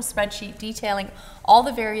wonderful spreadsheet detailing all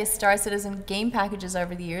the various Star Citizen game packages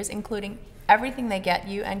over the years, including everything they get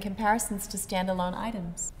you and comparisons to standalone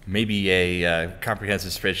items. Maybe a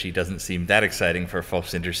comprehensive spreadsheet doesn't seem that exciting for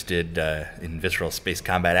folks interested in visceral space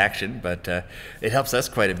combat action, but it helps us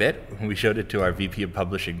quite a bit. We showed it to our VP of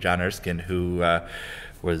Publishing, John Erskine, who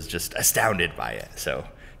was just astounded by it. So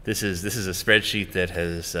this is a spreadsheet that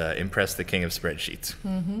has impressed the king of spreadsheets.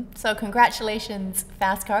 So congratulations,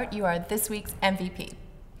 Fastcart. You are this week's MVP.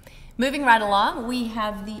 Moving right along, we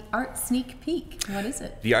have the Art Sneak Peek. What is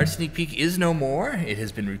it? The Art Sneak Peek is no more. It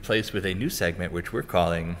has been replaced with a new segment, which we're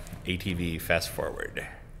calling ATV Fast Forward.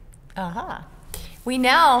 Aha. We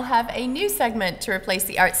now have a new segment to replace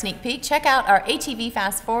the Art Sneak Peek. Check out our ATV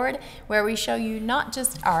Fast Forward, where we show you not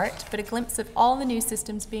just art, but a glimpse of all the new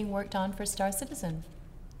systems being worked on for Star Citizen.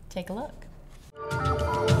 Take a look.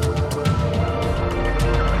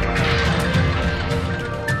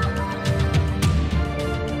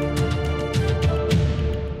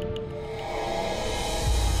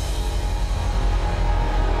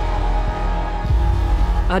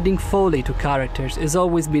 Adding foley to characters has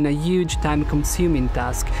always been a huge time-consuming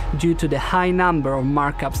task due to the high number of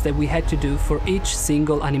markups that we had to do for each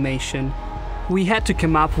single animation. We had to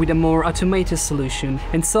come up with a more automated solution,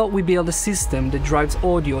 and so we built a system that drives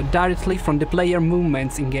audio directly from the player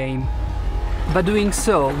movements in-game. By doing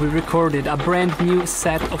so, we recorded a brand new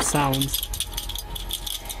set of sounds.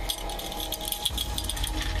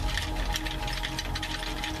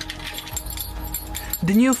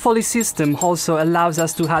 The new Foley system also allows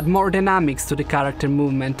us to add more dynamics to the character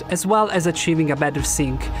movement, as well as achieving a better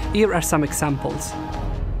sync. Here are some examples.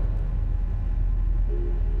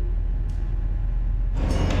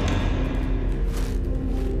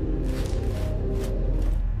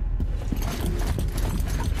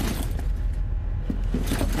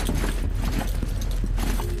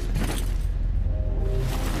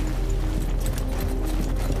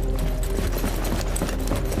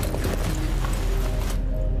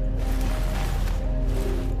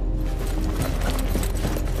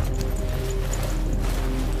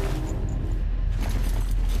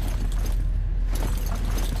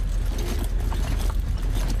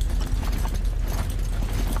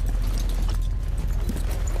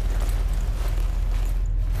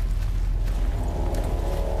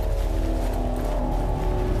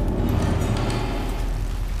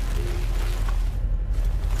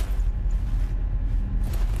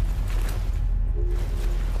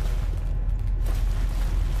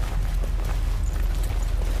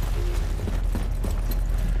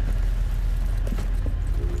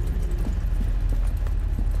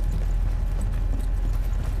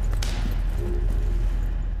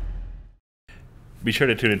 Be sure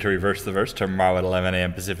to tune in to Reverse the Verse tomorrow at 11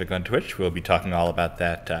 a.m. Pacific on Twitch. We'll be talking all about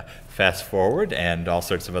that Fast Forward and all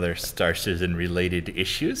sorts of other Star Citizen related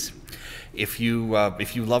issues. If you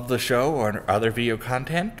love the show or other video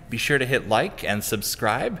content, be sure to hit like and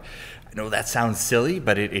subscribe. I know that sounds silly,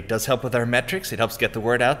 but it does help with our metrics. It helps get the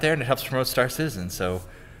word out there, and it helps promote Star Citizen, so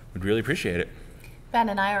we'd really appreciate it. Ben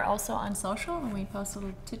and I are also on social, and we post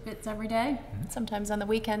little tidbits every day, sometimes on the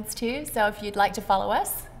weekends too. So if you'd like to follow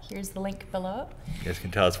us, here's the link below. You guys can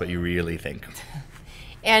tell us what you really think.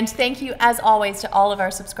 And thank you, as always, to all of our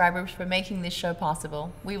subscribers for making this show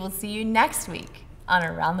possible. We will see you next week on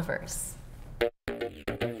Around the Verse.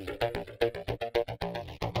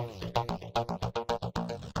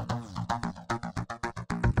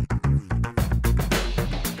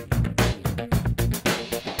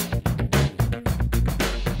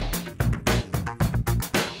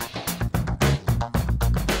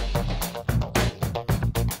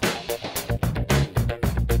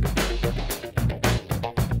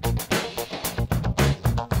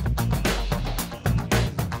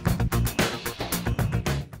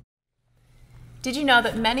 Did you know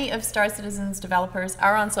that many of Star Citizen's developers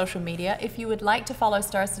are on social media? If you would like to follow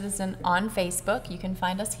Star Citizen on Facebook, you can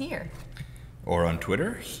find us here. Or on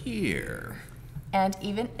Twitter, here. And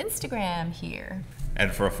even Instagram, here.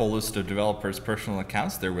 And for a full list of developers' personal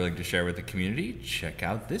accounts they're willing to share with the community, check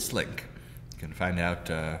out this link. You can find out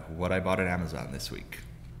what I bought at Amazon this week.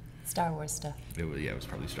 Star Wars stuff. It was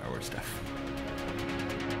probably Star Wars stuff.